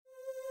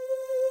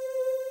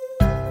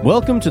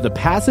Welcome to the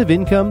Passive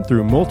Income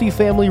Through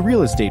Multifamily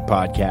Real Estate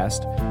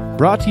podcast,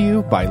 brought to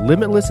you by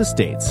Limitless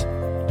Estates,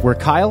 where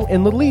Kyle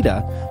and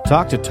Lolita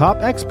talk to top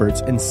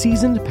experts and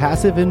seasoned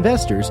passive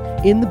investors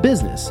in the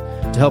business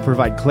to help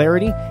provide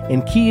clarity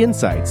and key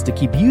insights to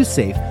keep you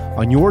safe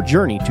on your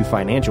journey to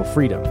financial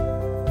freedom.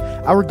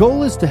 Our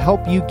goal is to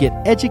help you get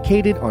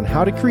educated on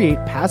how to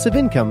create passive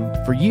income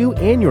for you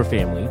and your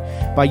family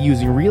by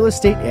using real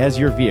estate as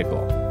your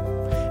vehicle.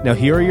 Now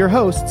here are your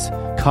hosts,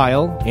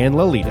 Kyle and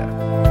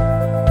Lolita.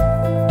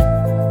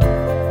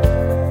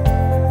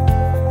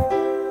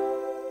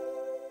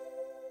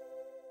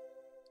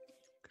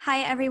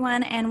 Hi,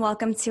 everyone, and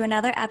welcome to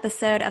another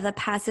episode of the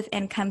Passive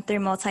Income Through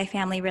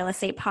Multifamily Real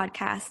Estate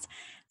podcast.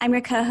 I'm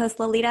your co-host,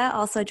 Lolita,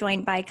 also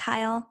joined by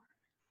Kyle.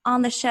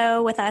 On the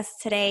show with us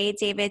today,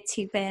 David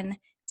Tupin.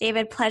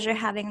 David, pleasure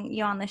having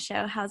you on the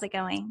show. How's it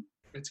going?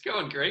 It's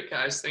going great,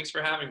 guys. Thanks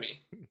for having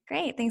me.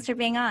 Great. Thanks for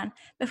being on.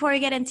 Before we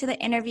get into the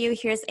interview,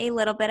 here's a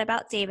little bit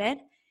about David.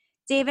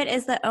 David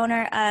is the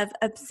owner of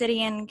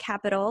Obsidian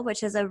Capital,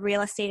 which is a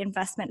real estate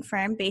investment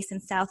firm based in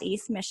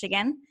Southeast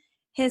Michigan.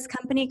 His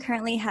company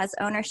currently has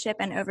ownership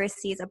and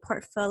oversees a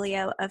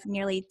portfolio of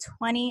nearly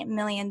 $20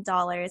 million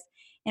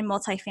in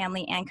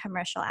multifamily and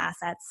commercial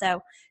assets.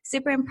 So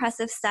super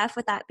impressive stuff.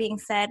 With that being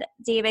said,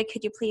 David,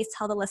 could you please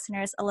tell the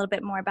listeners a little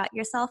bit more about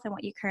yourself and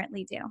what you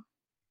currently do?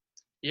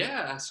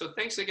 Yeah, so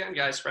thanks again,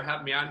 guys, for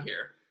having me on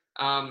here.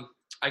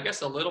 I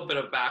guess a little bit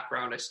of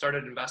background. I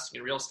started investing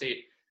in real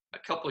estate a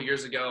couple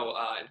years ago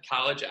in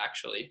college,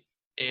 actually.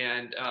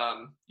 And,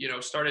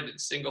 started in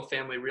single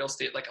family real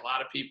estate like a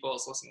lot of people. I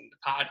was listening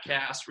to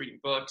podcasts, reading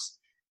books,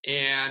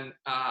 and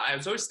I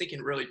was always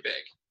thinking really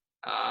big.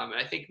 And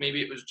I think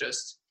maybe it was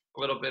just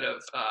a little bit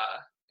of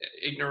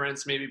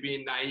ignorance, maybe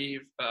being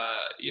naive,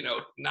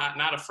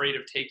 not afraid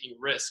of taking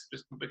risks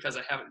just because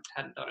I hadn't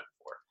done it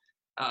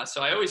before.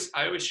 So I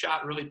always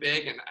shot really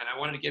big, and I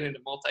wanted to get into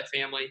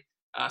multifamily.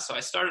 So I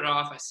started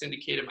off, I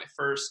syndicated my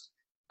first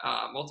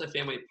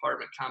multifamily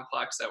apartment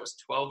complex that was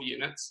 12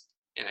 units.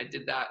 And I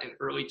did that in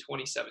early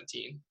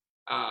 2017.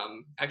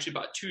 Actually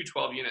bought two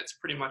 12 units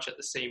pretty much at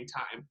the same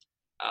time.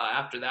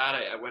 After that,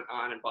 I went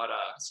on and bought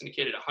a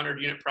syndicated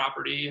 100-unit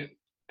property.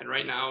 And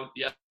right now,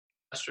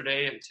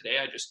 yesterday and today,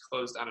 I just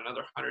closed on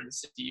another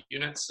 160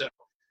 units. So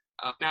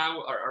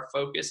now our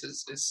focus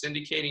is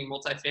syndicating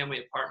multifamily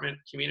apartment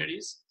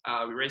communities.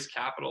 We raise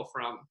capital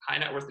from high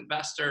net worth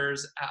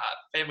investors,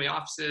 family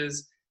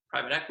offices,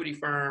 private equity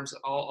firms,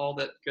 all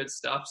that good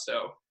stuff.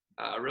 So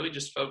really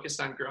just focused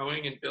on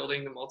growing and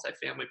building the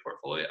multifamily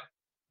portfolio.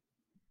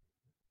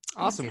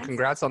 Awesome.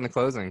 Congrats on the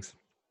closings.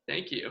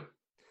 Thank you.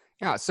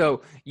 Yeah.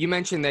 So you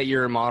mentioned that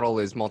your model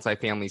is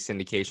multifamily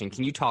syndication.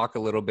 Can you talk a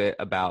little bit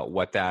about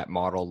what that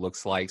model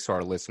looks like so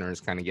our listeners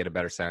kind of get a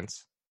better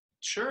sense?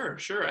 Sure.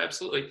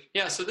 Absolutely.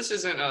 Yeah. So this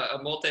isn't a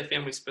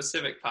multifamily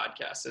specific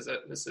podcast, is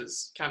it? This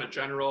is kind of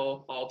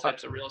general, all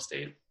types of real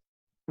estate.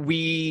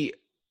 We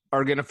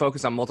are going to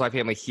focus on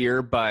multifamily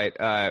here, but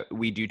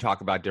we do talk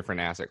about different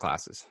asset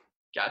classes.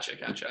 Gotcha.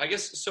 I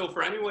guess, so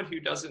for anyone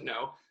who doesn't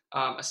know,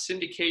 a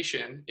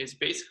syndication is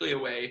basically a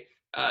way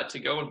to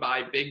go and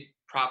buy big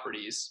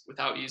properties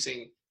without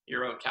using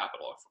your own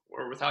capital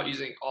or without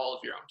using all of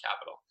your own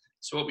capital.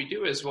 So what we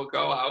do is we'll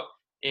go out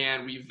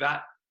and we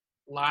vet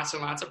lots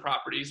and lots of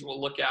properties.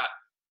 We'll look at,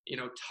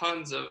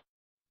 tons of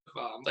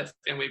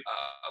multifamily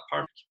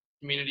apartment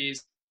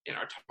communities in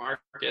our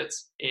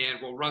markets, and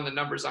we'll run the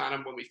numbers on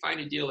them. When we find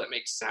a deal that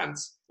makes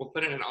sense, we'll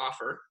put in an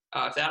offer.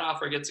 If that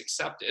offer gets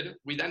accepted,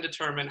 we then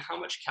determine how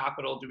much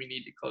capital do we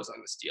need to close on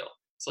this deal.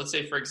 So let's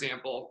say, for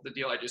example, the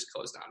deal I just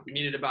closed on, we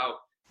needed about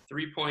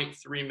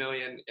 $3.3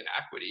 million in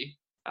equity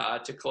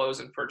to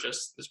close and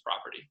purchase this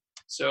property.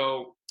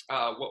 So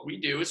what we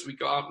do is we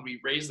go out and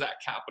we raise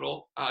that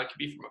capital. It could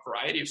be from a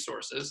variety of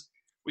sources.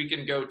 We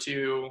can go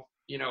to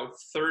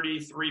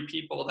 33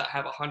 people that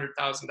have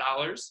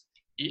 $100,000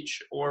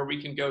 each, or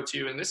we can go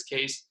to, in this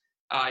case,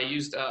 I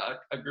used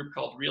a group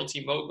called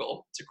Realty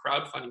Mogul. It's a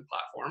crowdfunding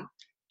platform.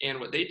 And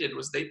what they did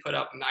was they put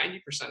up 90%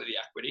 of the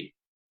equity,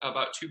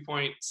 about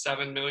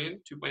 $2.7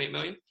 million, $2.8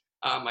 million.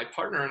 My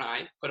partner and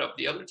I put up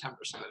the other 10% of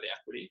the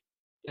equity,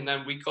 and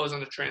then we close on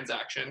the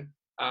transaction.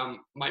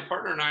 My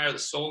partner and I are the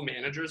sole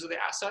managers of the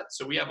asset,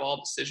 so we have all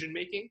decision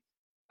making.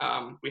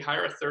 We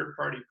hire a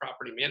third-party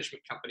property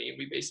management company, and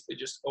we basically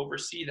just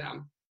oversee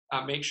them,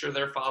 make sure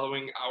they're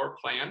following our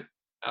plan,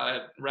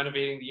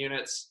 renovating the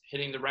units,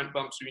 hitting the rent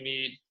bumps we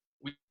need.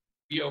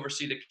 We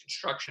oversee the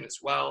construction as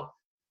well.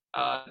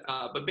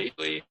 But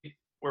basically,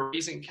 we're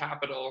raising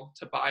capital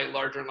to buy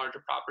larger and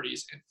larger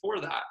properties. And for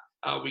that,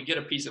 we get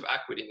a piece of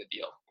equity in the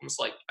deal, almost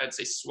like I'd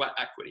say sweat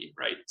equity,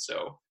 right?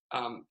 So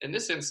in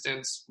this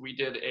instance, we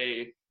did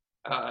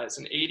it's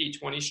an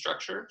 80-20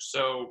 structure.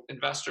 So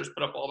investors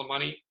put up all the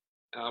money,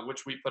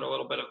 which we put a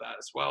little bit of that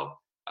as well,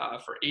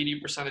 for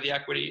 80% of the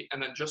equity.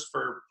 And then just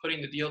for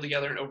putting the deal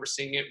together and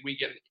overseeing it, we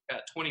get a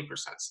 20%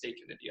 stake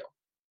in the deal.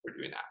 We're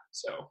doing that.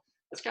 So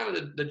that's kind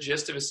of the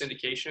gist of a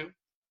syndication,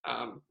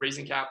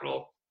 raising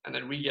capital, and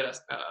then we get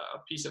a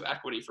piece of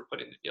equity for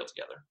putting the deal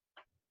together.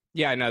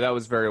 Yeah, no, that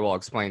was very well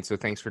explained. So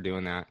thanks for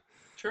doing that.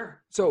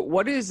 Sure. So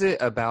what is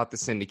it about the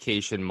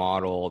syndication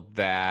model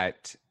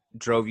that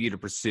drove you to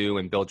pursue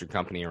and build your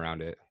company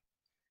around it?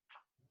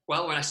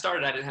 Well, when I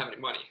started, I didn't have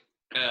any money.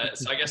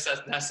 So I guess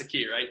that's the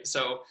key, right?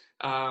 So,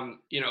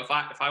 if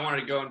I wanted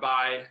to go and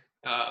buy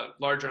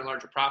larger and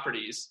larger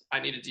properties,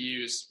 I needed to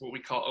use what we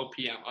call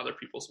OPM, other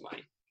people's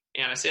money.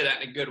 And I say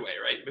that in a good way,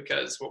 right?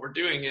 Because what we're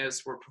doing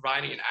is we're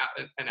providing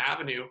an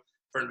avenue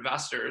for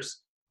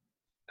investors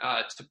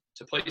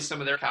to place some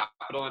of their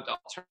capital into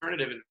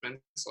alternative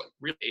investments, like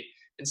really,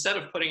 instead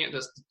of putting it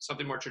into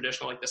something more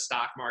traditional like the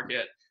stock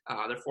market,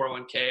 their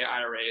 401k,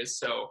 IRAs.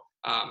 So,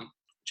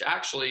 which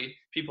actually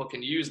people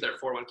can use their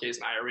 401ks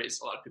and IRAs,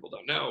 a lot of people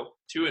don't know,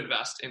 to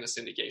invest in a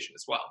syndication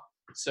as well.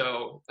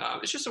 So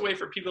it's just a way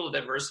for people to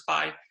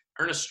diversify,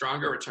 earn a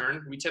stronger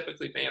return. We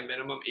typically pay a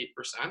minimum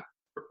 8%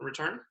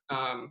 return,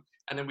 and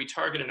then we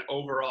target an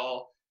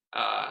overall,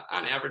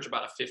 on average,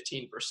 about a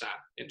 15%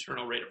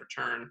 internal rate of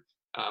return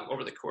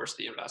over the course of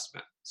the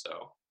investment.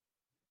 So.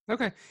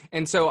 Okay.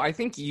 And so I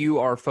think you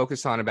are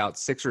focused on about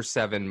 6 or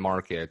 7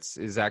 markets.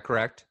 Is that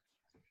correct?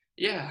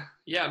 Yeah,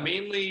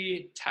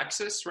 mainly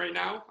Texas right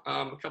now.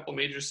 A couple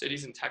major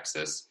cities in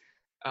Texas.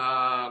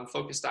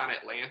 Focused on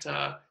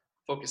Atlanta,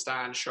 focused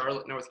on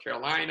Charlotte, North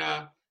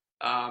Carolina.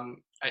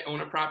 I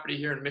own a property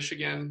here in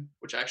Michigan,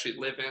 which I actually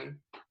live in,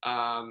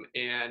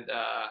 and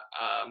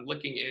I'm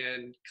looking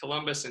in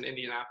Columbus and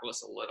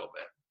Indianapolis a little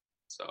bit.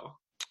 So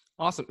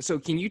awesome. So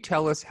can you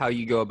tell us how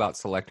you go about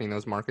selecting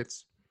those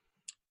markets?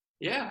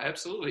 Yeah,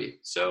 absolutely.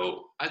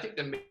 So I think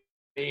the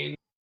main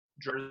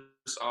drivers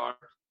are,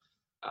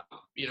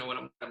 when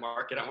I'm in the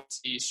market, I want to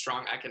see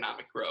strong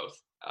economic growth.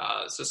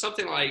 So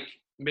something like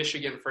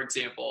Michigan, for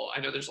example,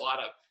 I know there's a lot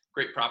of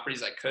great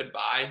properties I could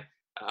buy.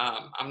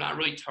 I'm not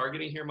really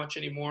targeting here much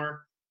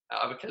anymore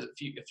because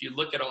if you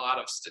look at a lot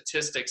of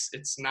statistics,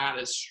 it's not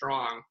as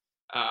strong,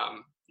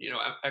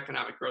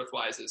 economic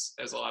growth-wise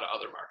as a lot of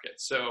other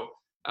markets. So,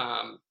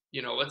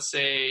 let's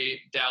say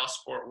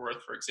Dallas-Fort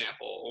Worth, for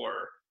example,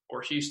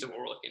 or Houston, what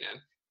we're looking in.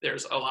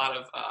 There's a lot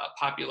of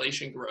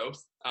population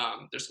growth.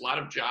 There's a lot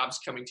of jobs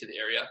coming to the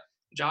area.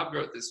 Job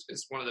growth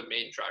is one of the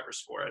main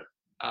drivers for it.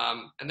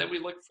 And then we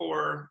look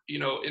for,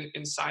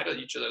 inside of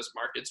each of those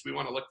markets, we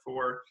want to look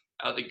for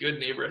the good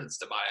neighborhoods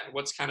to buy in.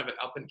 What's kind of an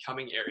up and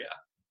coming area?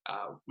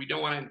 We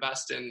don't want to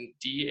invest in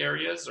D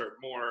areas or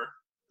more,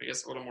 I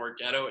guess, a little more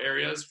ghetto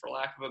areas, for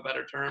lack of a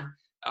better term.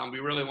 We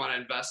really want to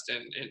invest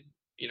in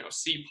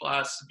C+,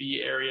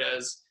 B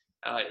areas,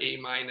 A-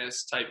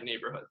 type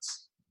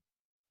neighborhoods.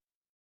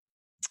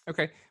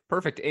 Okay,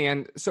 perfect.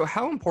 And so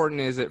how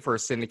important is it for a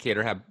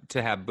syndicator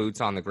to have boots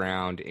on the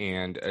ground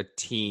and a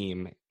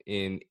team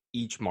in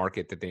each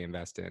market that they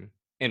invest in,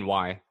 and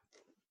why?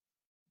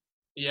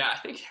 Yeah,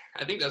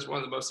 I think that's one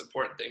of the most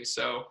important things.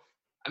 So,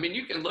 I mean,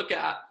 you can look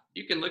at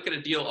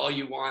a deal all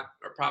you want,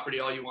 or property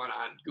all you want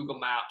on Google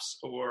Maps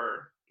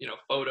or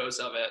photos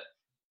of it,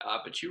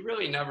 but you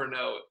really never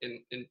know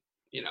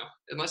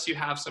unless you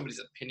have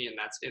somebody's opinion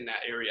that's in that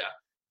area.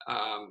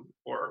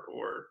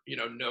 Or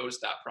knows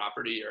that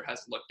property or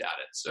has looked at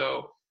it.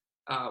 So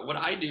what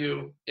I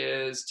do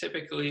is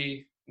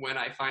typically when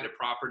I find a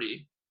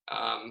property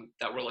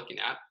that we're looking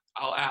at,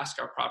 I'll ask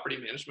our property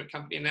management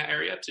company in that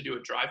area to do a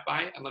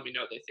drive-by and let me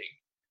know what they think.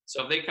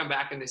 So if they come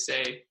back and they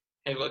say,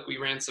 hey, look, we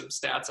ran some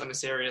stats on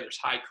this area, there's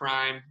high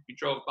crime, we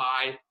drove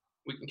by,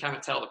 we can kind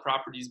of tell the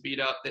property's beat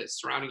up, the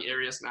surrounding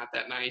area is not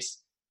that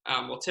nice,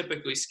 we'll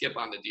typically skip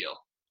on the deal.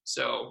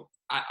 So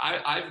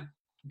I've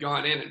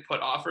gone in and put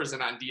offers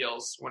in on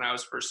deals when I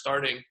was first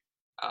starting,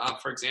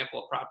 for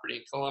example, a property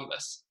in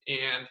Columbus.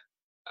 And,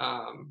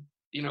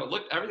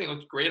 everything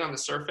looked great on the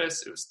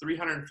surface. It was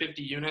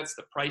 350 units.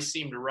 The price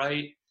seemed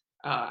right.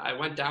 I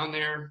went down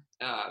there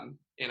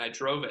and I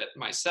drove it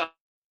myself,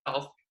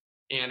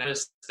 and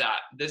noticed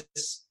that this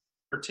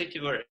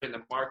particular in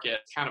the market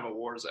is kind of a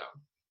war zone.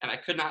 And I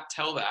could not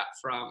tell that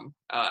from,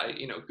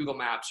 Google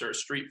Maps or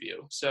Street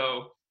View.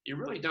 So you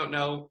really don't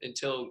know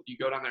until you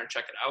go down there and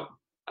check it out.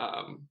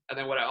 And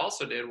then what I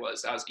also did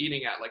was I was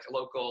eating at like a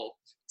local,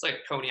 it's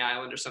like Coney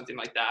Island or something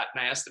like that.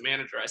 And I asked the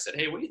manager, I said,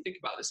 hey, what do you think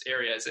about this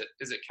area? Is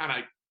it kind of,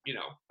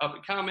 up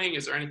and coming?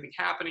 Is there anything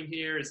happening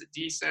here? Is it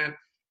decent?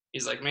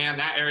 He's like, man,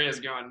 that area is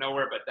going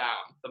nowhere but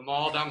down. The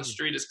mall down the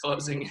street is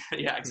closing.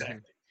 Yeah,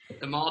 exactly.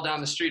 The mall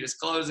down the street is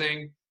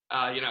closing.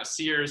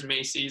 Sears,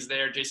 Macy's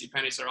there,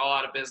 JCPenney's are all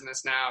out of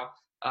business now.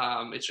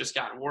 It's just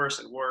gotten worse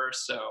and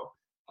worse. So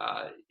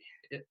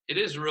it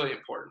is really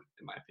important,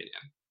 in my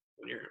opinion,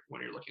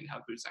 when you're looking to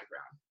have boots on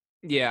ground.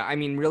 Yeah, I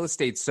mean, real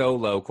estate's so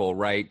local,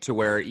 right? To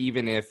where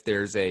even if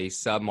there's a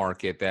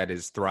submarket that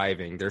is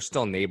thriving, there's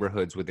still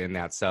neighborhoods within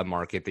that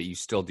submarket that you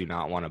still do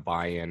not want to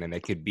buy in. And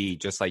it could be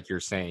just like you're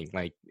saying,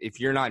 like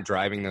if you're not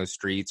driving those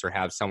streets or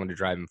have someone to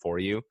drive them for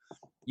you,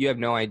 you have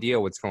no idea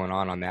what's going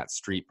on that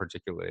street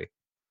particularly.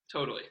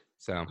 Totally.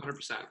 So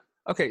 100%.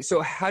 Okay,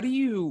 so how do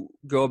you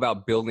go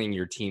about building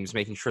your teams,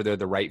 making sure they're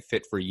the right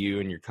fit for you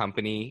and your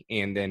company?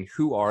 And then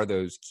who are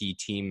those key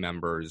team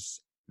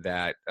members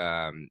that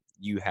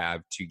you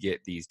have to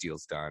get these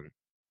deals done?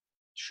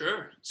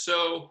 Sure.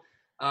 So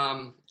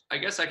I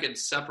guess I could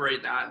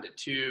separate that into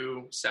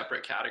two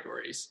separate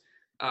categories,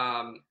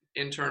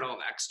 internal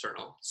and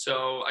external.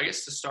 So I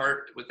guess to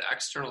start with the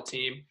external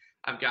team,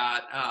 I've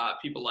got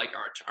people like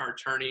our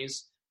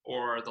attorneys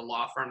or the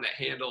law firm that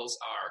handles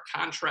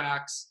our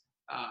contracts,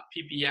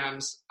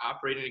 PPMs,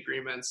 operating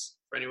agreements.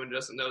 For anyone who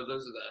doesn't know,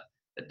 those are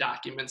the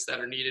documents that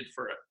are needed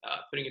for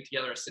putting it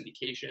together a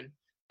syndication.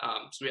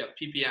 So we have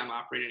PPM,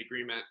 operating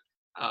agreement.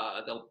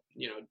 They'll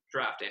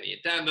draft any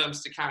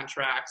addendums to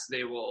contracts.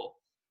 They will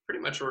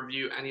pretty much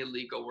review any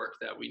legal work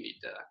that we need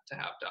to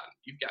have done.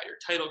 You've got your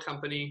title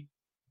company.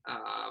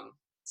 Let's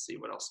see,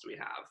 what else do we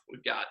have?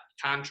 We've got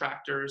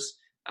contractors,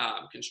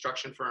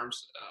 construction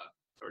firms,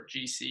 or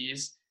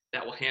GCs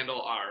that will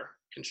handle our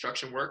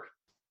construction work,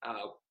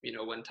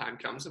 when time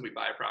comes and we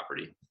buy a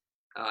property.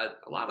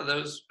 A lot of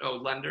those,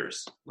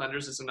 lenders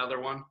is another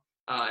one,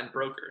 and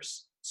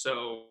brokers.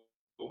 So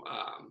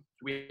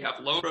we have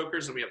loan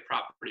brokers and we have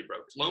property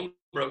brokers. Loan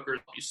brokers,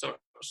 you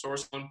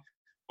source loan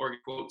or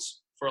get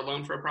quotes for a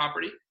loan for a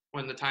property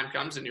when the time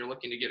comes and you're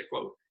looking to get a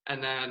quote.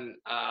 And then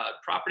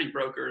property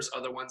brokers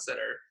are the ones that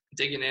are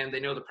digging in. They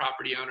know the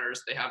property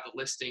owners. They have the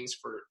listings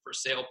for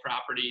sale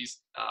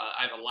properties.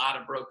 I have a lot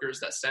of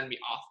brokers that send me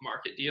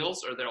off-market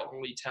deals, or they'll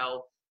only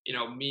tell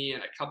me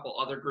and a couple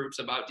other groups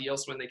about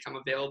deals when they come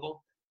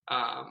available.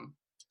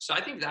 So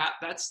I think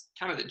that's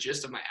kind of the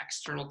gist of my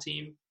external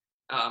team.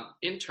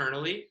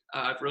 Internally,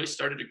 I've really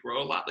started to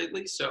grow a lot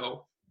lately.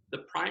 So the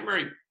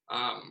primary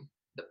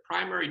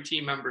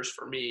team members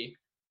for me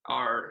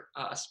are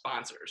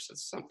sponsors.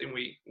 It's something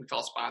we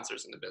call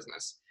sponsors in the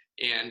business.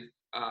 And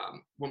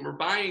when we're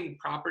buying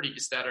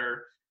properties that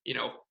are,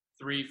 $3,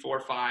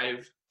 $4,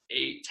 $5,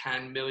 $8,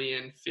 $10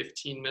 million,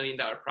 $15 million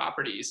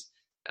properties,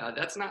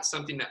 that's not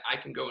something that I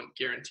can go and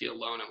guarantee a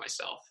loan on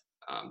myself.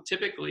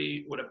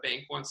 Typically, what a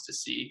bank wants to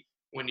see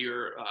when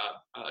you're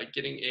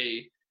getting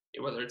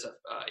whether it's a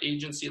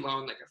agency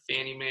loan like a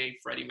Fannie Mae,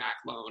 Freddie Mac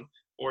loan,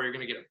 or you're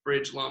going to get a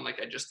bridge loan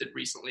like I just did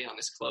recently on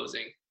this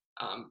closing,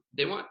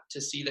 they want to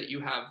see that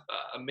you have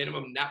a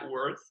minimum net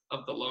worth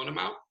of the loan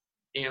amount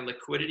and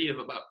liquidity of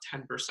about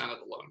 10% of the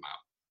loan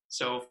amount.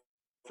 So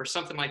for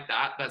something like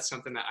that, that's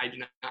something that I do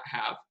not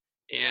have,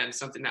 and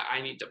something that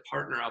I need to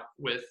partner up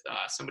with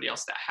somebody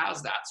else that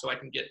has that so I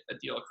can get a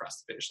deal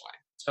across the finish line.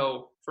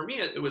 So for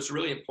me, it was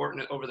really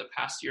important over the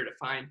past year to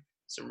find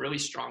some really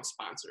strong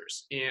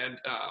sponsors. And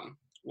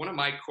one of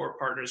my core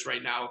partners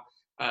right now,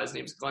 his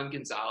name is Glenn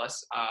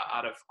Gonzalez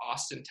out of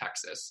Austin,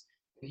 Texas.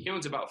 And he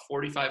owns about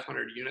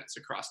 4,500 units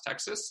across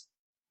Texas.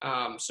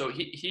 So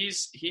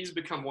he's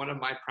become one of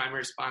my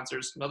primary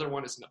sponsors. Another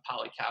one is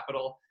Napali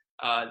Capital.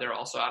 They're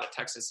also out of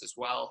Texas as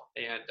well.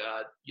 And,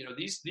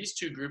 these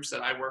two groups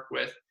that I work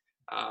with,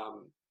 I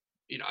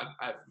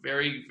have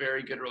very,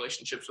 very good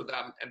relationships with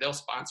them, and they'll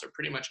sponsor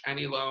pretty much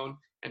any loan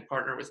and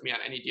partner with me on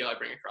any deal I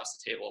bring across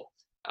the table.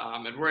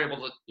 And we're able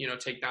to,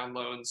 take down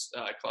loans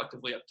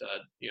collectively up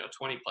to,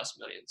 20 plus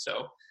million.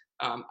 So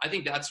I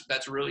think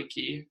that's really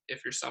key.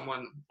 If you're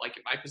someone like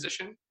in my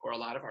position or a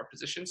lot of our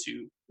positions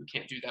who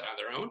can't do that on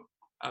their own,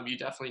 you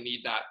definitely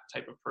need that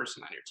type of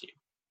person on your team.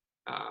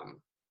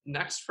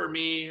 Next for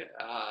me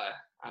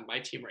on my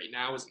team right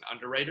now is an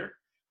underwriter.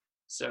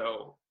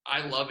 So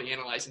I love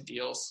analyzing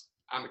deals.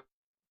 I'm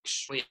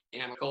extremely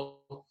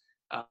analytical.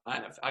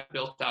 And I've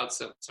built out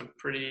some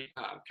pretty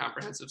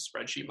comprehensive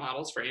spreadsheet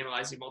models for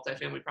analyzing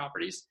multifamily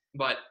properties.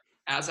 But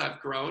as I've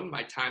grown,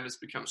 my time has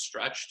become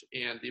stretched,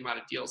 and the amount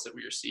of deals that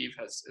we receive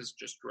has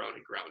just grown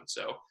and grown.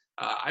 So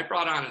I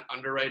brought on an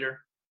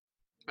underwriter.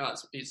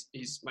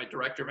 He's my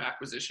director of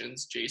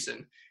acquisitions,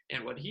 Jason.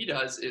 And what he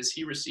does is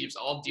he receives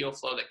all deal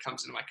flow that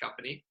comes into my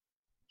company.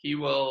 He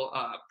will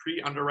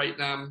pre-underwrite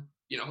them.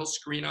 He'll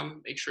screen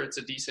them, make sure it's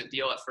a decent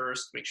deal at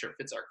first, make sure it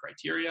fits our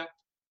criteria.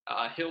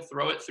 He'll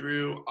throw it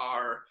through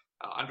our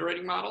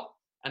underwriting model,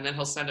 and then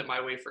he'll send it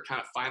my way for kind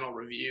of final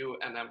review.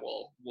 And then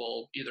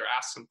we'll either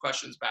ask some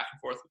questions back and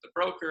forth with the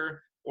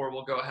broker, or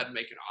we'll go ahead and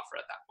make an offer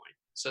at that point.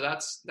 So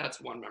that's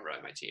one member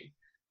on my team.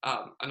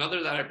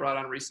 Another that I brought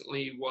on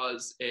recently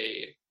is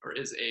a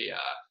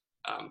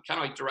kind of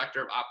like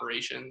director of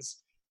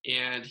operations,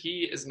 and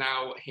he is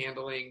now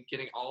handling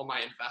getting all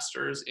my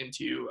investors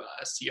into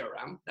a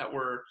CRM that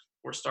we're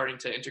starting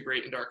to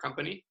integrate into our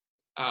company.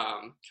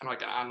 Kind of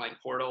like an online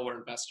portal where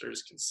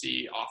investors can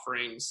see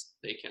offerings,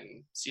 they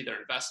can see their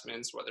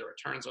investments, what their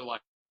returns are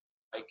like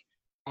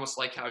almost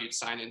like how you'd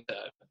sign into,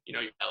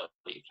 your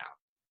LLC account.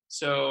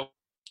 So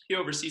he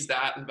oversees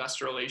that,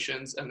 investor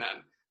relations, and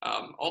then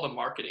all the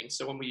marketing.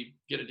 So when we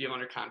get a deal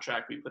under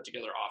contract, we put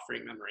together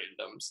offering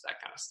memorandums,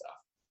 that kind of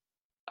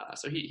stuff.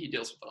 So he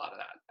deals with a lot of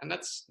that, and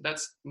that's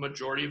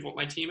majority of what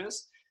my team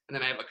is. And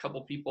then I have a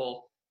couple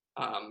people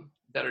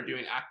that are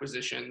doing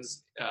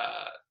acquisitions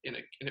in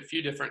a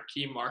few different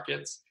key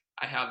markets.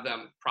 I have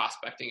them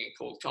prospecting and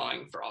cold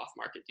calling for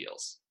off-market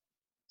deals.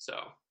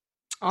 So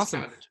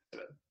awesome. Kind of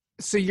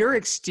so your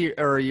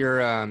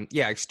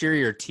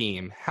exterior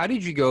team, how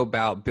did you go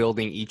about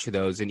building each of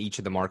those in each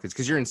of the markets?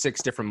 Because you're in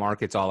 6 different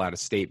markets all out of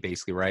state,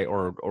 basically, right?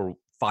 Or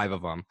 5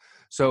 of them.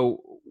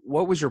 So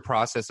what was your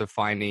process of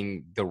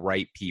finding the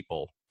right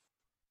people?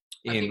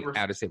 in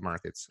out-of-state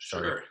markets?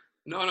 Sorry. Sure.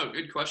 No,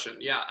 good question.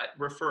 Yeah,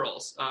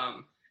 referrals.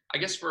 I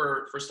guess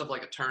for stuff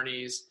like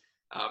attorneys,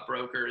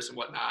 brokers, and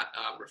whatnot,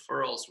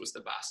 referrals was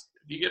the best.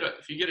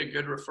 If you get a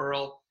good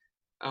referral,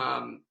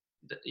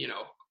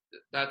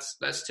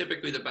 that's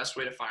typically the best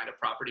way to find a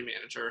property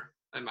manager,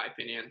 in my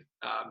opinion,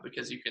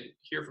 because you can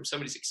hear from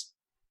somebody's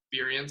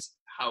experience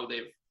how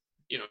they've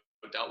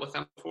dealt with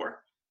them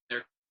before,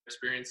 their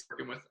experience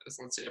working with,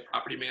 let's say, a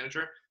property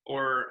manager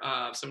or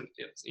a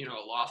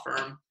law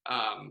firm.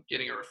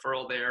 Getting a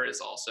referral there is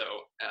also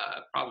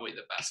probably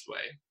the best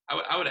way.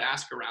 I would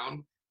ask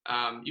around.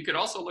 You could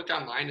also look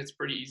online. It's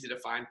pretty easy to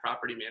find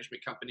property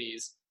management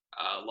companies,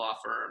 law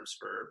firms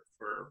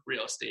for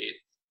real estate,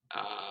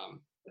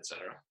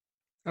 etc.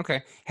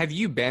 Okay. Have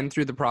you been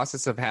through the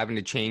process of having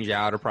to change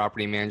out a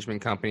property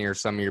management company or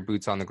some of your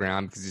boots on the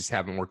ground because it just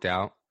haven't worked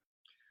out?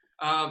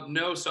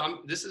 No. So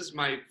this is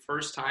my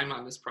first time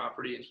on this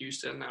property in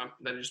Houston that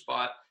I just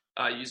bought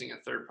using a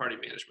third-party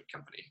management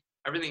company.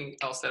 Everything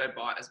else that I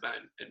bought has been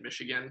in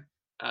Michigan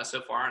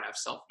so far, and I've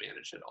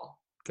self-managed it all.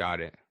 Got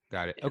it.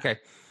 Yeah. Okay.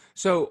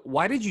 So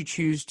why did you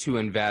choose to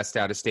invest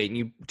out of state? And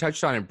you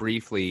touched on it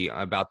briefly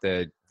about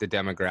the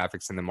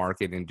demographics in the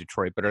market in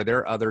Detroit, but are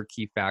there other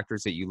key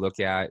factors that you look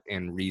at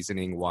in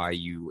reasoning why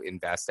you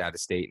invest out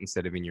of state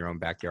instead of in your own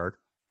backyard?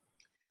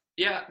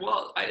 Yeah,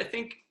 well, I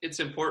think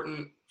it's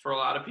important for a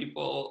lot of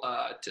people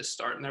to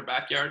start in their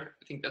backyard.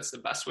 I think that's the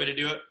best way to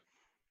do it.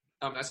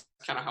 That's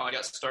kind of how I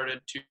got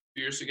started 2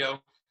 years ago.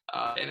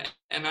 And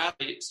as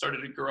I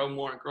started to grow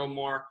more and grow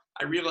more,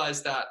 I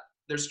realized that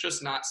there's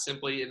just not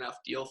simply enough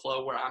deal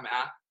flow where I'm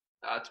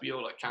at to be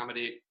able to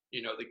accommodate,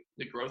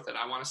 the growth that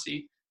I want to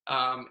see.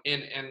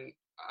 And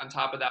on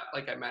top of that,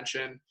 like I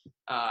mentioned,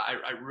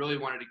 I really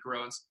wanted to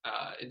grow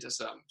into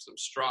some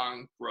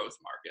strong growth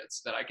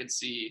markets that I could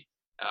see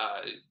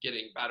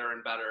getting better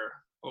and better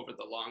over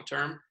the long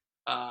term.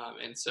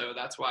 And so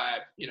that's why,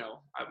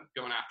 I'm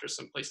going after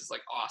some places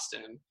like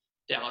Austin,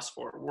 Dallas,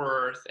 Fort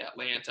Worth,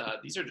 Atlanta.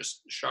 These are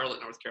just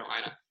Charlotte, North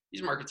Carolina.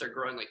 These markets are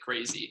growing like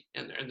crazy,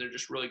 and they're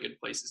just really good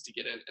places to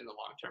get in the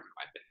long term, in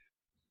my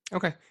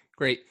opinion. Okay,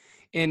 great.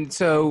 And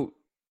so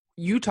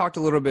you talked a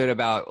little bit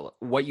about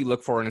what you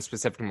look for in a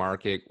specific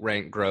market: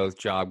 rent growth,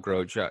 job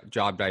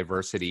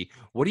diversity.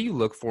 What do you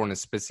look for in a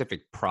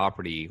specific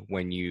property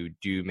when you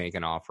do make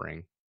an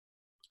offering?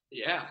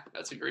 Yeah,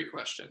 that's a great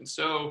question.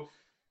 So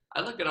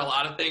I look at a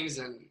lot of things,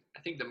 and I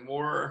think the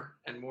more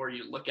and more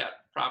you look at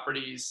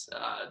properties,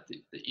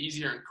 the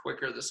easier and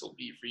quicker this will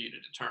be for you to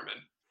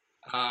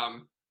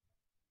determine.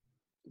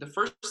 The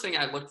first thing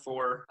I look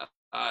for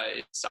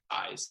is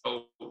size.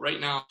 So right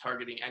now I'm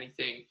targeting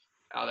anything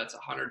that's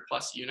 100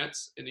 plus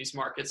units in these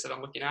markets that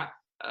I'm looking at.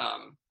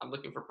 I'm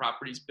looking for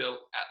properties built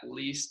at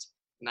least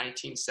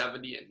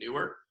 1970 and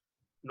newer.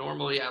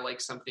 Normally I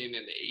like something in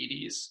the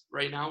 80s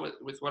right now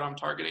with what I'm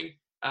targeting.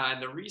 And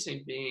the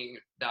reason being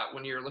that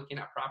when you're looking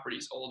at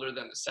properties older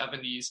than the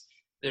 70s,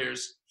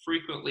 there's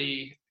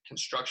frequently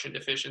construction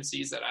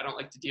deficiencies that I don't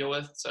like to deal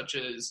with, such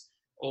as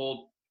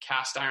old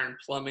cast iron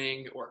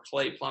plumbing or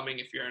clay plumbing.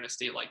 If you're in a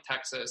state like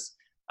Texas,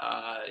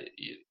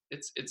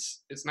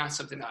 it's not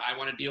something that I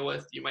want to deal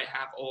with. You might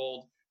have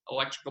old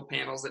electrical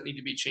panels that need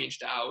to be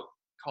changed out,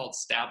 called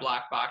stab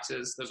lock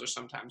boxes. Those are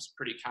sometimes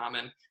pretty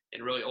common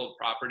in really old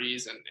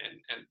properties, and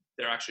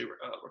they're actually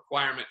a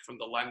requirement from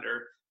the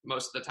lender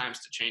most of the times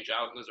to change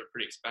out, and those are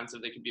pretty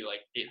expensive. They can be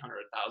like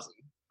 $800,000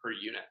 per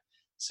unit.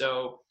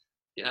 So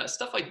yeah,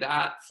 stuff like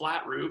that.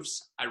 Flat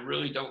roofs, I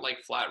really don't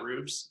like flat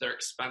roofs. They're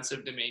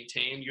expensive to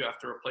maintain. You have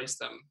to replace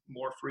them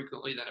more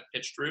frequently than a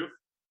pitched roof,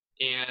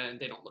 and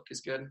they don't look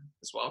as good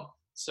as well.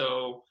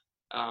 So,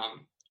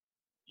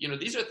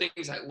 these are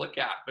things I look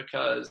at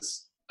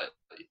because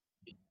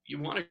you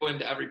want to go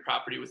into every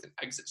property with an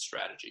exit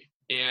strategy.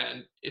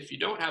 And if you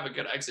don't have a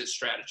good exit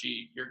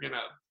strategy, you're gonna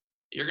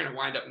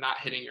wind up not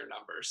hitting your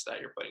numbers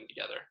that you're putting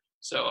together.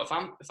 So if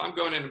I'm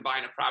going in and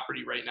buying a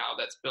property right now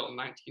that's built in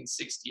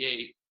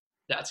 1968,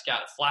 that's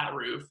got a flat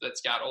roof,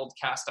 that's got old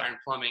cast iron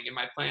plumbing, and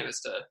my plan is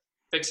to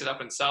fix it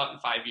up and sell it in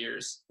 5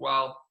 years.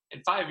 Well,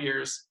 in 5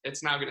 years,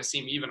 it's now going to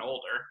seem even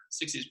older.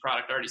 60s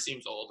product already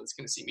seems old. It's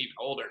going to seem even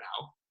older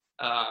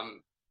now.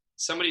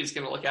 Somebody's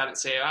going to look at it and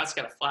say, it's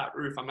got a flat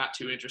roof. I'm not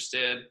too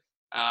interested.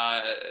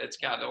 It's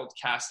got old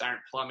cast iron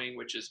plumbing,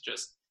 which is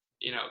just,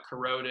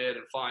 corroded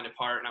and falling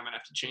apart, and I'm going to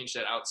have to change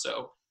that out.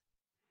 So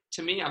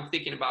to me, I'm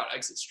thinking about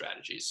exit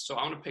strategies. So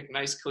I want to pick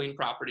nice, clean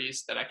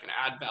properties that I can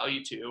add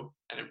value to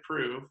and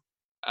improve,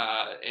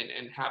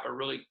 and have a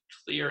really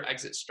clear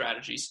exit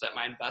strategy so that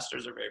my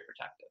investors are very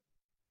protected.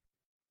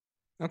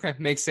 Okay,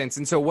 makes sense.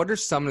 And so what are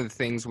some of the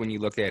things when you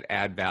look at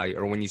add value,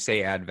 or when you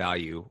say add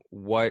value,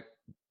 where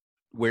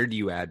do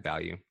you add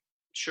value?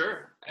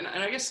 Sure. And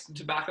I guess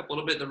to back up a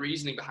little bit, the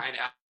reasoning behind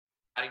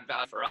adding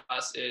value for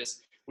us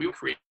is we will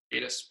create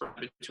a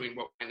spread between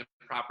what we're buying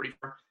the property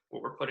for,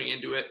 what we're putting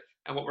into it,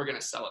 and what we're going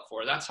to sell it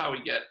for. That's how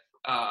we get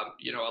a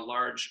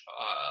large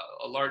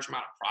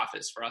amount of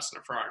profits for us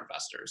and for our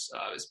investors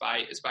is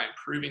by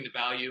improving the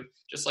value.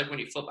 Just like when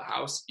you flip a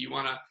house, you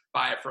want to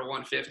buy it for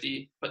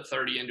 150, put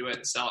 30 into it,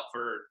 and sell it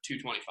for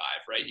 225,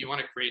 right? You want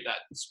to create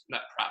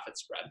that profit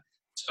spread.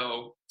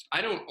 So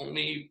I don't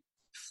only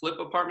flip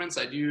apartments.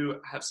 I do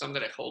have some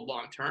that I hold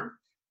long term.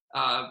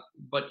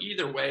 But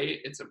either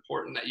way, it's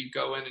important that you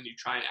go in and you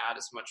try and add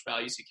as much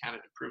value as you can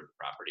and improve the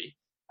property.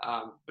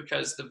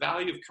 Because the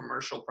value of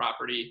commercial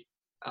property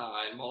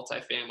and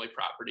multifamily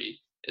property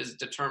is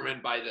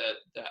determined by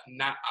the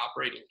net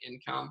operating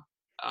income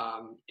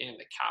and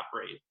the cap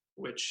rate.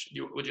 Would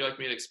you like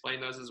me to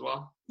explain those as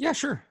well? Yeah,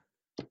 sure.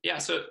 Yeah,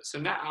 so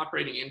net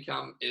operating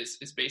income is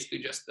basically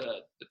just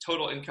the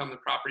total income the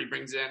property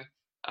brings in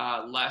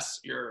less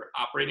your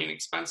operating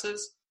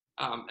expenses.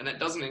 And that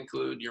doesn't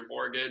include your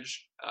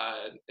mortgage.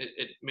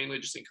 It mainly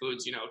just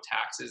includes,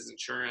 taxes,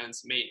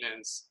 insurance,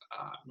 maintenance,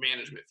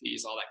 management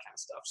fees, all that kind of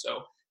stuff.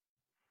 So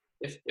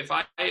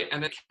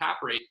and the cap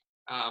rate,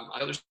 on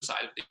the other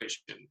side of the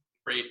equation,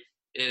 rate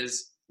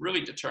is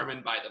really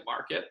determined by the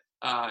market.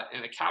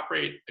 And a cap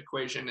rate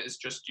equation is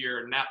just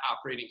your net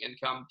operating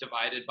income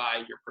divided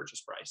by your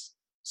purchase price.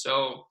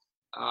 So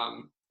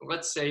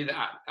let's say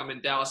that I'm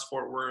in Dallas,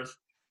 Fort Worth,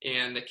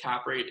 and the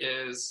cap rate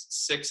is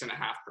 6.5%.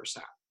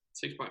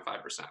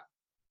 6.5%.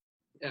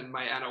 And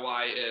my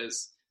NOI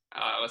is,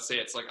 let's say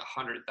it's like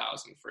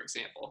 100,000, for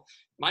example.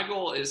 My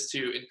goal is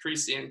to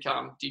increase the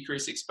income,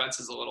 decrease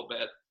expenses a little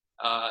bit,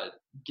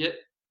 get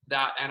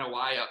that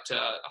NOI up to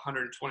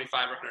 125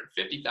 or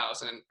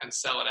 150,000 and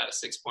sell it at a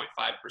 6.5%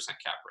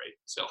 cap rate.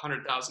 So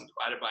 100,000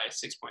 divided by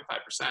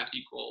 6.5%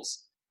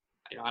 equals,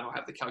 I don't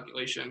have the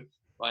calculation,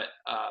 but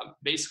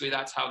basically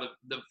that's how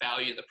the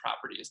value of the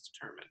property is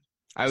determined.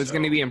 I was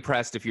going to be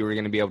impressed if you were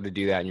going to be able to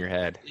do that in your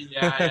head.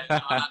 Yeah, no,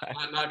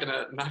 I'm not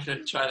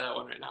gonna try that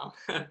one right now.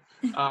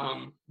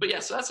 But yeah,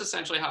 so that's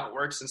essentially how it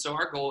works. And so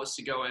our goal is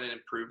to go in and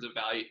improve the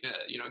value,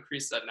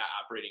 increase that net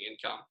operating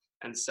income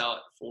and sell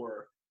it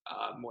for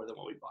more than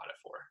what we bought it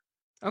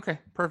for. Okay,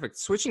 perfect.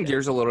 Switching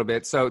gears a little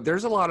bit. So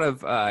there's a lot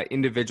of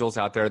individuals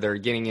out there that are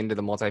getting into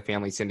the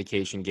multifamily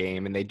syndication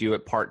game, and they do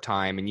it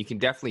part-time, and you can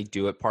definitely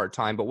do it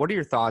part-time. But what are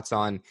your thoughts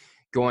on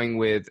going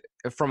with,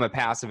 from a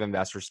passive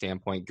investor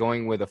standpoint,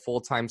 going with a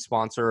full-time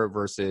sponsor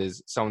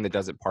versus someone that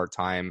does it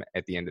part-time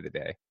at the end of the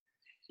day?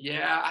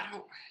 Yeah,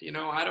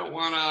 I don't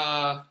want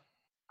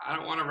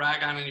to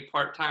rag on any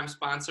part-time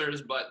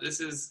sponsors, but this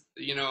is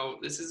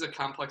a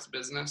complex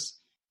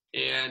business,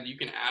 and you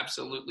can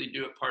absolutely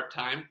do it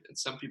part-time, and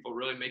some people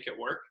really make it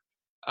work.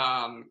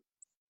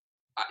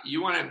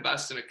 You want to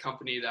invest in a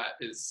company that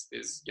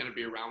is going to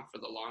be around for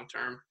the long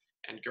term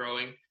and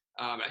growing.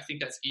 I think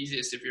that's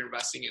easiest if you're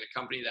investing in a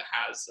company that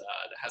has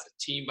a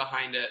team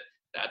behind it.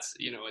 That's,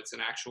 it's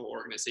an actual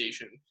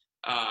organization,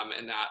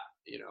 and that,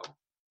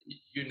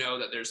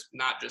 that there's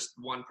not just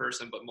one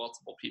person, but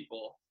multiple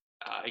people,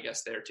 I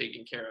guess they're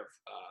taking care of,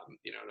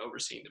 and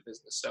overseeing the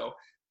business. So,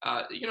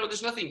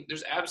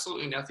 there's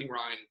absolutely nothing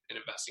wrong in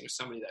investing with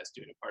somebody that's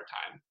doing it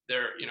part-time.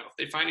 If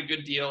they find a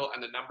good deal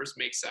and the numbers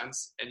make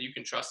sense and you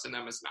can trust in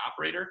them as an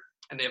operator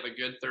and they have a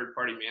good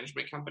third-party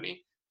management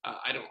company,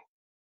 I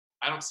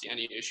don't see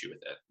any issue with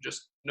it.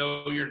 Just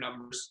know your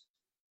numbers.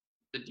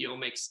 The deal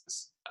makes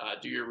sense.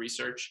 Do your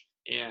research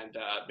and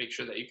make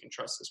sure that you can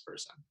trust this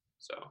person.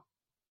 So.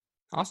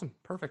 Awesome.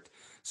 Perfect.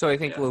 So I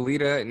think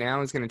Lolita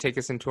now is going to take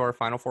us into our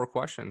final 4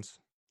 questions.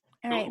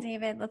 All right,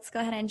 David, let's go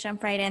ahead and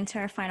jump right into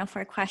our final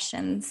 4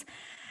 questions.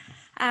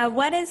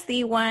 What is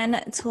the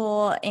one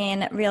tool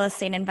in real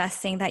estate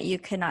investing that you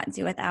could not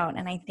do without?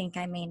 And I think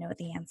I may know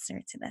the answer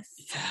to this.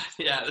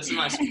 Yeah, this is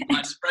my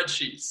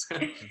spreadsheets.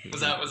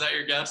 Was that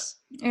your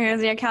guess? It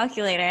was your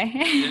calculator.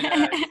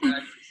 Yeah,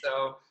 exactly.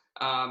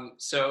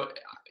 So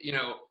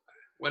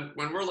when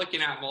we're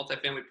looking at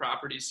multifamily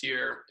properties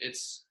here,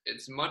 it's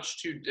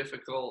much too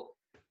difficult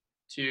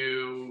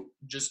to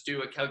just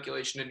do a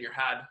calculation in your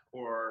head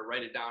or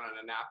write it down on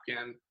a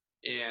napkin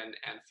and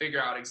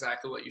figure out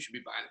exactly what you should be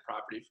buying the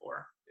property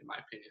for, in my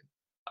opinion.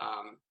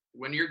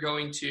 When you're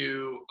going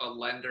to a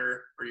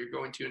lender or you're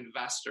going to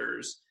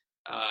investors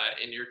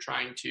and you're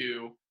trying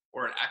to,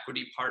 or an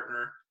equity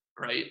partner,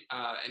 right?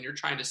 And you're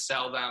trying to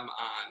sell them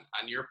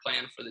on your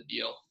plan for the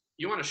deal,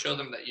 you want to show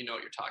them that you know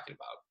what you're talking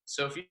about.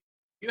 So if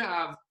you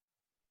have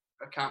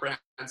a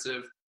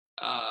comprehensive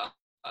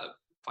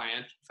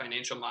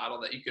financial model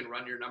that you can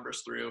run your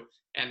numbers through,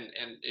 and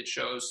it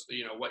shows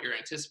what your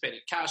anticipated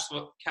cash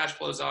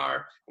flows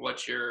are,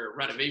 what your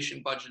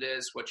renovation budget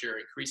is, what your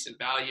increase in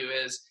value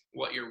is,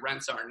 what your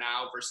rents are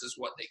now versus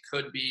what they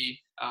could be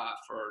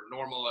for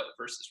normal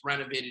versus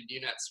renovated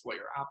units, what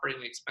your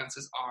operating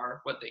expenses are,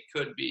 what they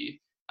could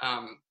be.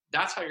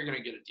 That's how you're going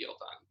to get a deal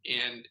done,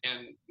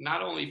 and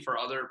not only for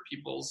other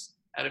people's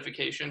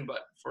edification, but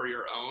for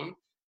your own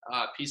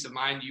peace of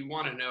mind. You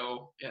want to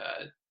know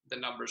the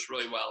numbers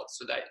really well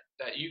so that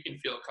you can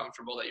feel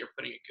comfortable that you're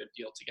putting a good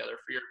deal together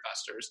for your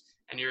investors,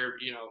 and you're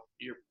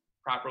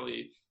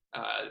properly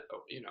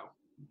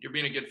you're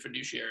being a good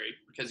fiduciary,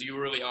 because you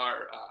really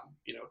are,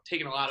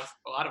 taking a lot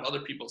of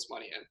other people's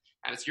money in,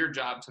 and it's your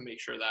job to make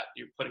sure that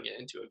you're putting it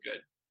into a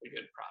good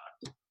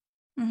product.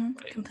 Mm-hmm.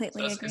 Right?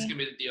 Completely agree. It's going to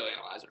be the deal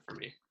analyzer for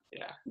me.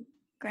 Yeah.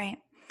 Great.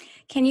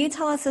 Can you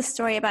tell us a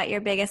story about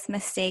your biggest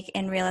mistake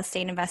in real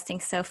estate investing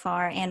so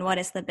far, and what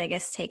is the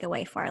biggest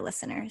takeaway for our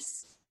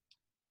listeners?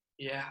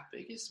 Yeah,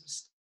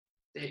 biggest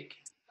mistake.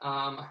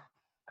 I've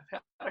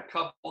had a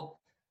couple.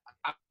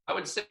 I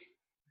would say,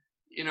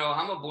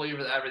 I'm a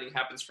believer that everything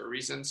happens for a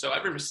reason. So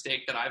every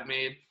mistake that I've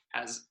made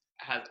has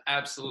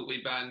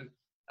absolutely been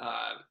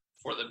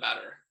for the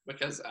better,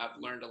 because I've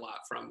learned a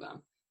lot from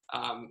them.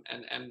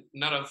 And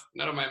none of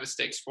my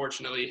mistakes,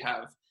 fortunately,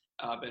 have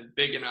been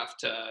big enough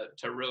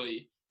to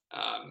really,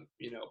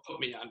 put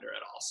me under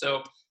at all.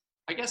 So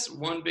I guess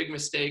one big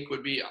mistake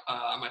would be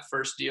on my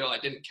first deal, I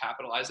didn't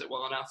capitalize it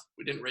well enough.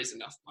 We didn't raise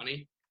enough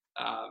money.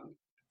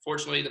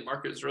 Fortunately, the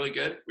market was really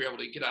good. We were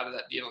able to get out of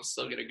that deal and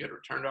still get a good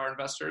return to our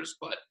investors.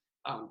 But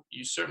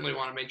you certainly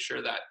want to make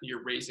sure that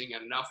you're raising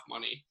enough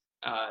money,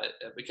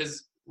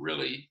 because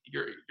really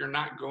you're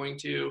not going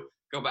to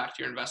go back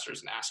to your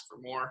investors and ask for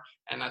more,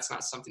 and that's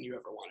not something you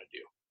ever want to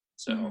do.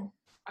 So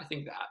I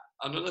think that.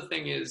 Another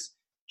thing is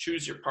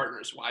choose your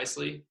partners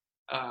wisely.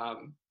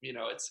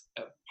 It's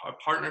a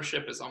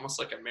partnership is almost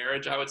like a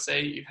marriage, I would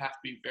say. You have to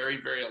be very,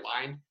 very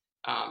aligned.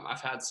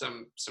 I've had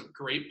some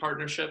great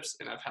partnerships,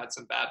 and I've had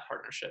some bad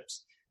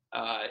partnerships.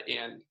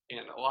 And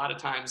a lot of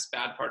times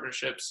bad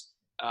partnerships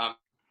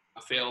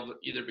failed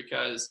either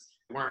because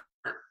we weren't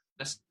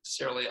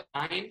necessarily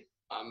aligned,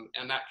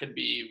 and that could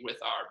be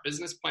with our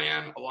business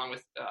plan, along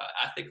with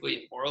ethically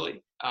and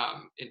morally.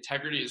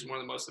 Integrity is one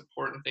of the most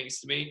important things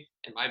to me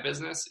in my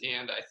business,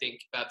 and I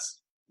think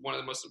that's one of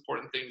the most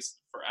important things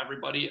for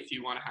everybody if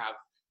you want to have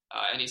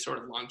any sort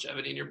of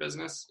longevity in your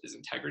business, is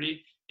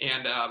integrity.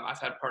 And I've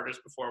had partners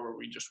before where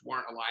we just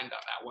weren't aligned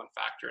on that one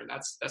factor, and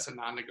that's a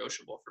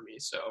non-negotiable for me.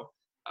 So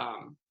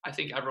I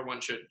think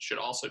everyone should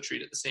also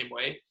treat it the same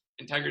way.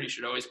 Integrity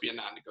should always be a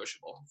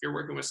non-negotiable. If you're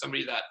working with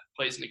somebody that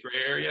plays in the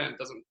gray area and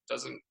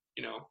doesn't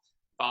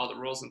follow the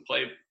rules and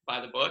play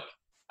by the book,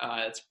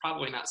 it's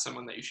probably not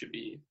someone that you should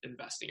be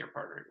investing or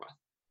partnering with.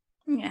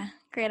 Yeah,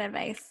 great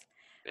advice.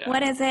 Yeah.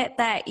 What is it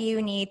that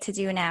you need to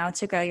do now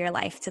to grow your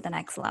life to the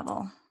next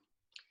level?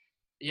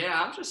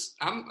 Yeah,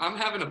 I'm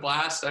having a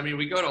blast. I mean,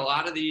 we go to a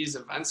lot of these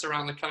events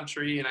around the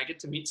country, and I get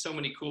to meet so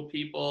many cool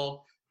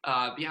people,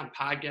 be on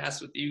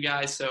podcasts with you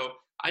guys. So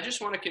I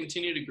just want to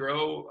continue to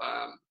grow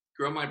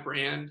my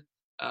brand.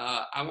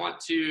 I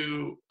want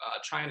to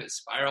try and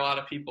inspire a lot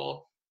of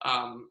people.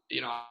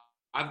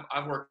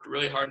 I've worked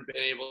really hard and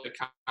been able to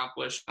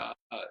accomplish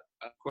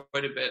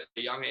quite a bit at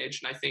a young age,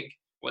 and I think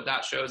what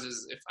that shows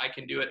is if I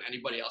can do it,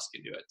 anybody else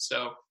can do it.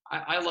 So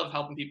I love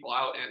helping people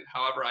out, and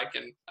however I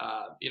can,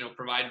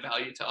 provide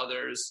value to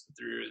others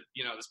through,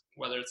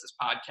 whether it's this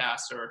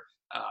podcast or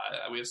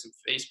we have some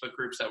Facebook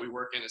groups that we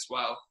work in as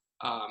well.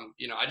 I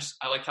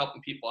like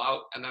helping people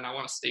out, and then I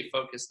want to stay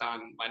focused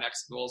on my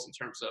next goals in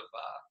terms of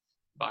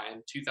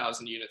buying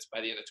 2,000 units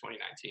by the end of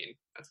 2019.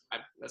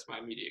 That's my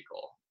immediate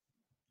goal.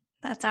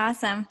 That's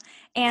awesome.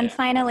 And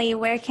Finally,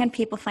 where can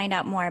people find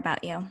out more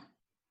about you?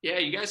 Yeah,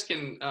 you guys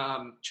can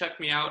check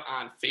me out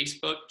on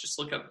Facebook. Just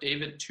look up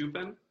David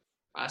Toupin.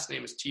 Last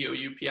name is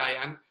Toupin.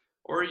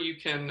 Or you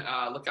can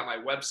look at my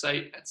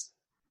website. That's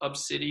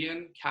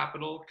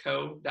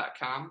obsidiancapitalco.com.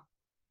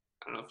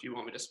 I don't know if you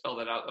want me to spell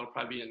that out. That'll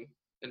probably be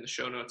in the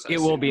show notes. It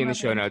will be in the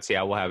show notes.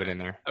 Yeah, we'll have it in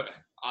there. Okay,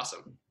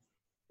 awesome.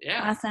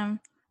 Yeah. Awesome.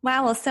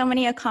 Wow, well, so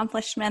many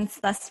accomplishments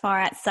thus far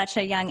at such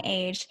a young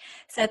age.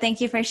 So thank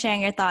you for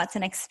sharing your thoughts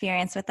and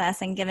experience with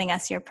us and giving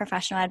us your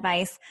professional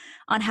advice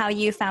on how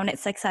you found it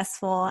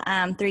successful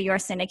through your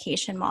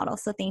syndication model.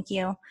 So thank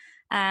you.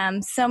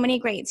 So many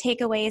great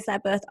takeaways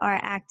that both our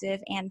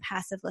active and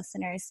passive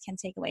listeners can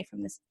take away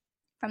from this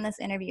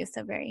interview.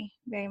 So very,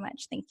 very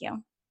much thank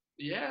you.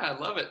 Yeah, I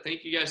love it.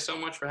 Thank you guys so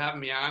much for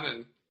having me on,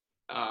 and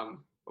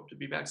hope to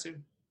be back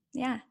soon.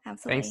 Yeah,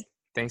 absolutely.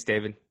 Thanks,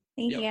 David.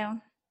 Thank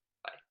you.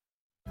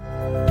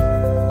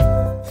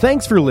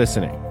 Thanks for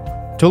listening.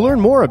 To learn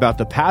more about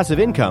the Passive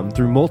Income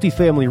Through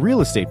Multifamily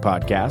Real Estate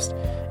podcast,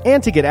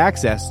 and to get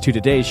access to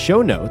today's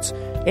show notes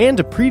and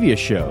to previous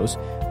shows,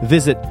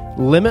 visit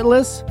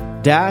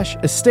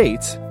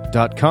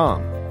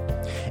limitless-estates.com.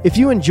 If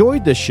you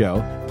enjoyed this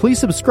show, please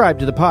subscribe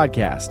to the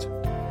podcast.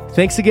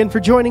 Thanks again for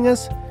joining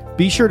us.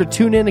 Be sure to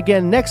tune in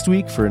again next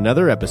week for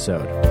another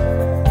episode.